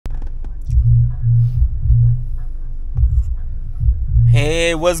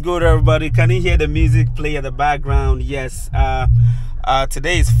Hey, what's good, everybody? Can you hear the music play at the background? Yes.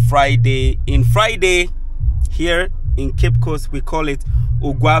 Today is Friday. In Friday, here in Cape Coast, we call it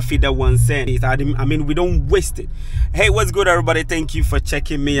Ugwafida 1 cent. I mean, we don't waste it. Hey, what's good, everybody? Thank you for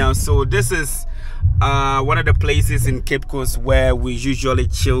checking me out. So this is one of the places in Cape Coast where we usually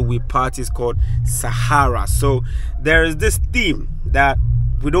chill with parties called Sahara. So there is this theme that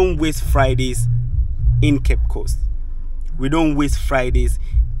we don't waste Fridays in Cape Coast. We don't waste Fridays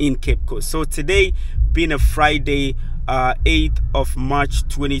in Cape Coast. So today, being a Friday, 8th of March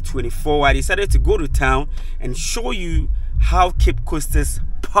 2024, I decided to go to town and show you how Cape Coasters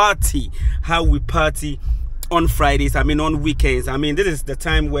party, how we party on Fridays, I mean on weekends. I mean, this is the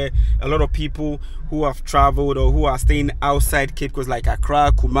time where a lot of people who have traveled or who are staying outside Cape Coast, like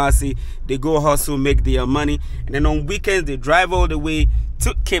Accra, Kumasi, they go hustle, make their money, and then on weekends they drive all the way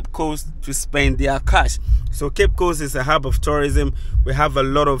to Cape Coast to spend their cash. So Cape Coast is a hub of tourism. We have a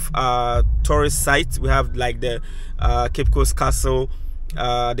lot of tourist sites. We have like the Cape Coast Castle,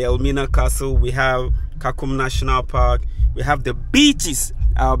 the Elmina Castle. We have Kakum National Park. We have the beaches.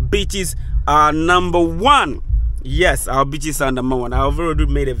 Our beaches are #1. Yes, our beaches are #1. I've already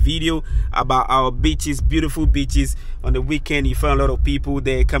made a video about our beaches, beautiful beaches. On the weekend, you find a lot of people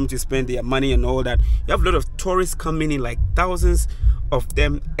there come to spend their money and all that. You have a lot of tourists coming in, like thousands of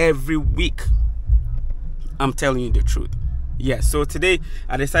them every week. I'm telling you the truth. Yes, so today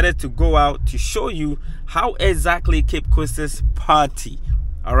I decided to go out to show you how exactly Cape Coasters party.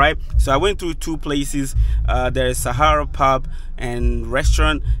 All right, so I went through two places. There is Sahara Pub and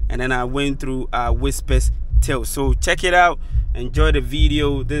Restaurant, and then I went through Whispers Till. So check it out, enjoy the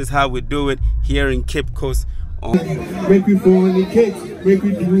video. This is how we do it here in Cape Coast. Make me fornicate, make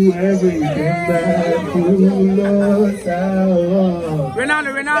me do everything that you lost out.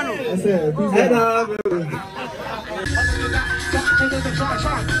 Renano. I said, what's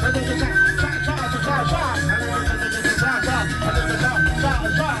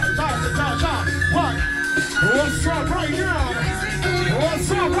up right now?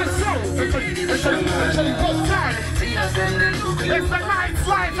 What's up? It's the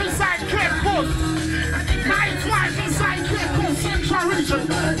nightlife inside Cape Coast. Nightlife inside Cape Coast Central Region.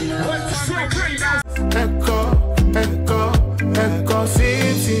 What's up right now? Ekow,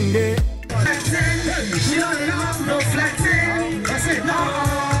 Simpson there. No flexing. I said no.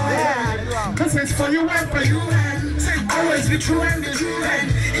 This is for you and for you and always be true and be true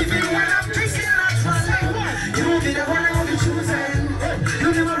and even when I'm drinking. You be the one I will be choosing.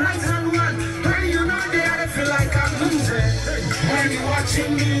 You be my right hand one. When you know they I feel like I'm losing. When you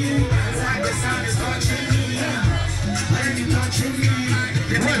watching me, it's like the sun is watching me. When you touching me,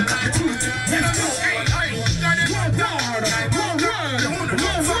 you want to do it. Let's go. Hey, go hard, go run,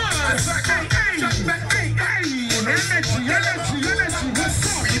 energy. What's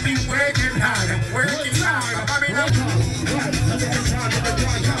up? You be working hard,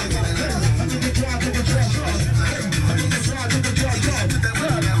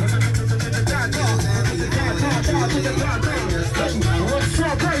 What's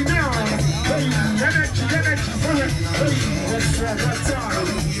up right now? Energy.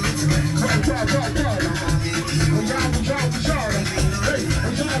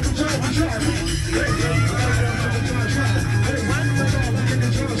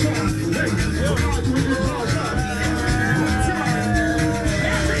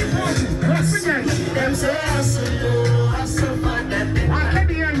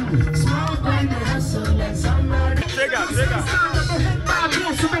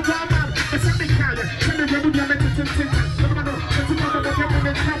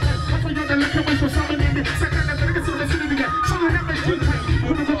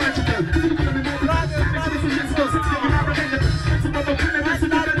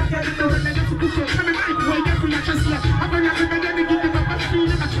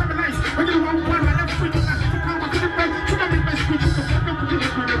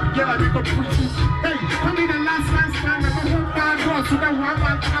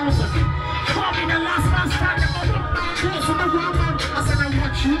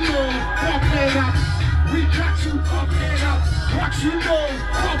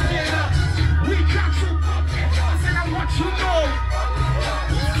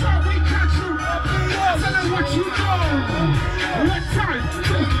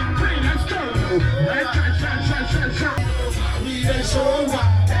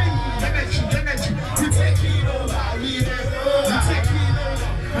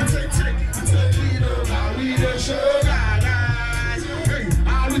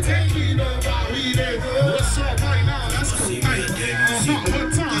 What's up right now? That's cool.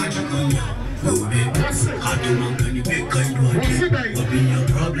 What time?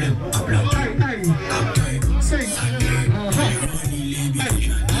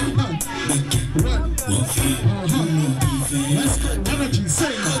 energy,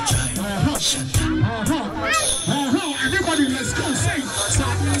 say. Everybody, let's go, say.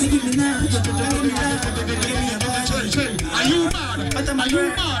 Are you mad? Are you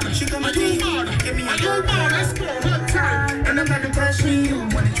mad? Are you mad? Are you mad? Let's go, one time. And I'm not touching you.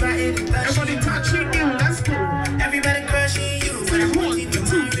 Wanna try it? Everybody touching you. Let's go. Everybody crushing you. Wanna want you to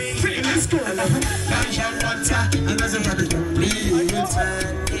let's go.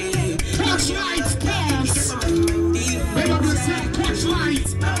 Torchlight, pause. Everybody say torchlight,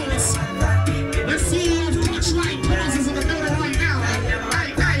 pause. Let's see if torchlight pauses in the middle right now.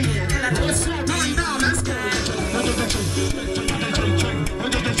 Hey, let's go right now. Let's go.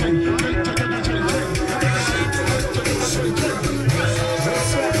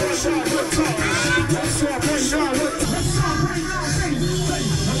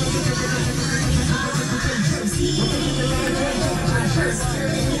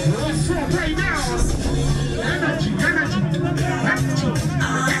 Right now, energy.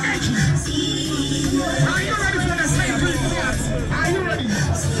 Are you ready for the same dance? Are you ready?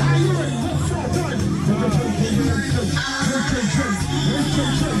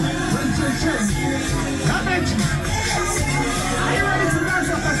 Energy. Are you ready to dance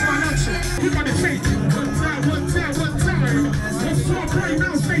up as one action? You gotta shake. One time. Let's talk right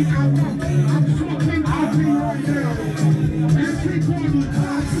now. Say, I'm talking out right now.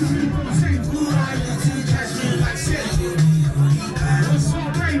 Everybody, say, like shit. Let's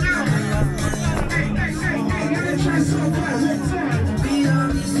talk right now. Hey, let me try something one time.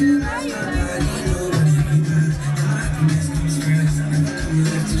 Everybody, let's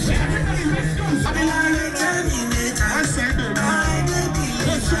go. I said it.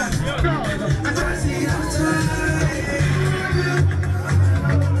 Let's go.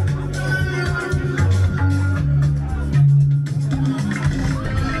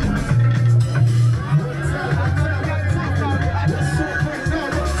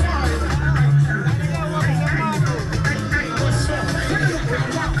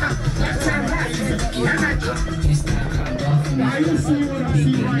 Now you see what I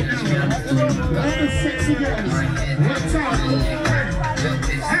see right now. All the sexy girls. What's up?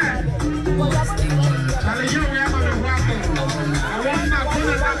 Hey. Yo, I'm on the rock. I want not.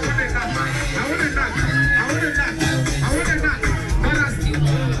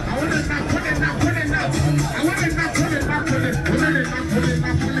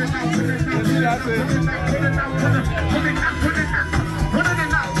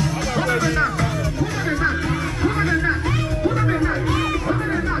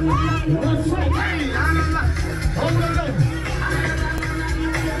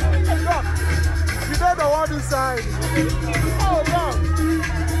 The one inside. Oh, wow.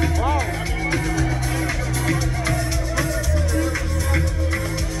 Wow.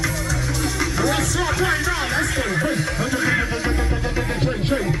 Let's go right now. Let's go.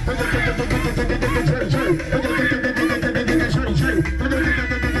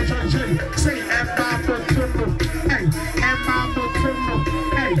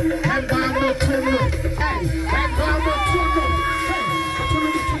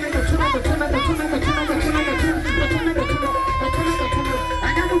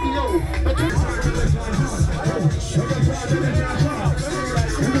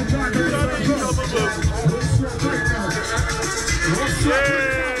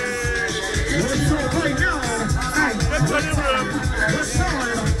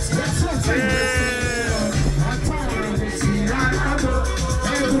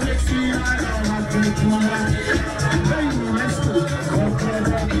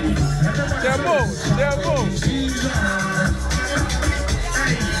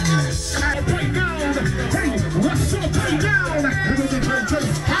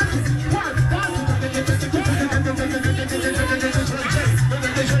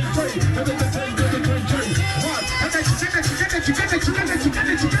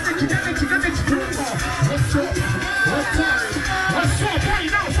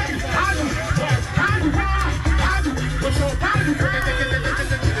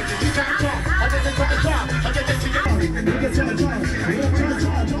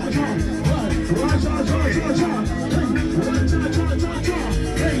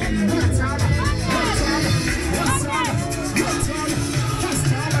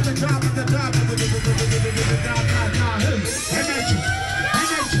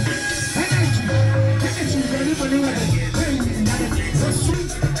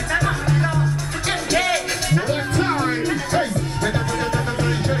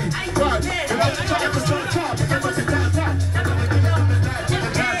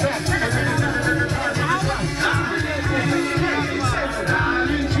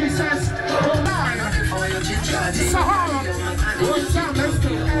 Say, Sahara.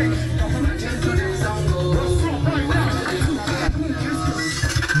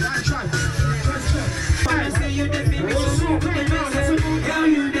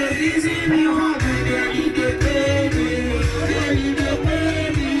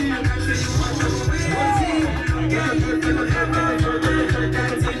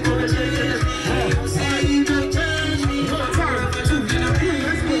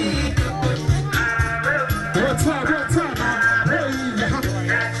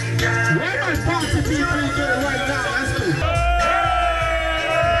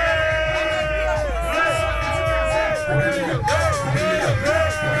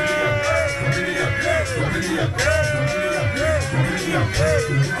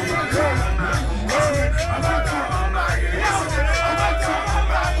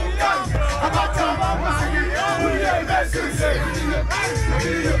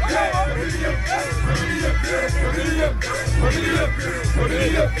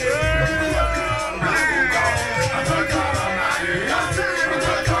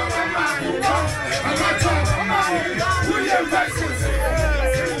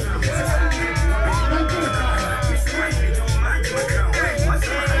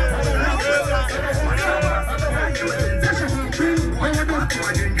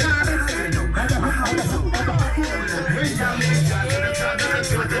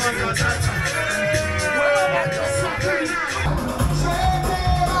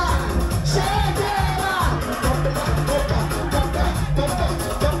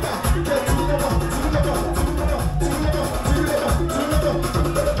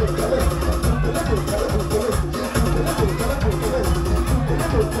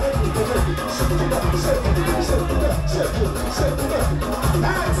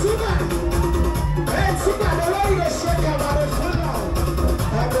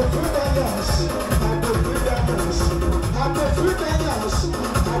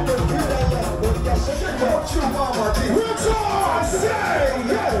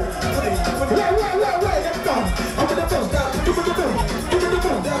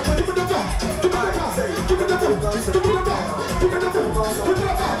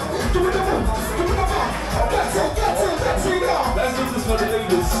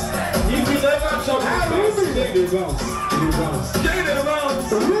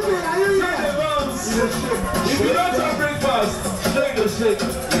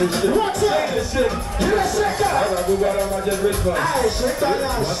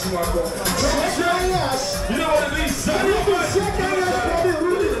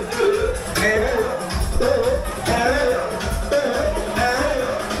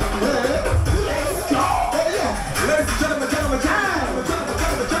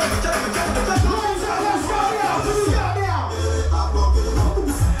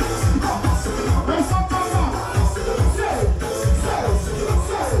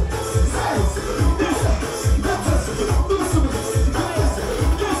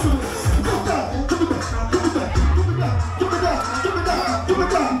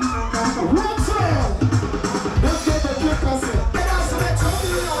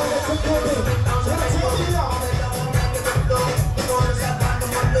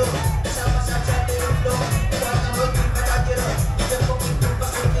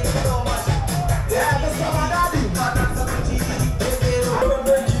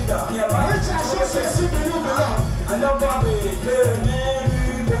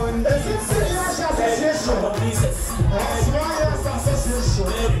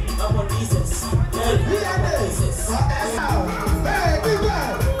 I'm on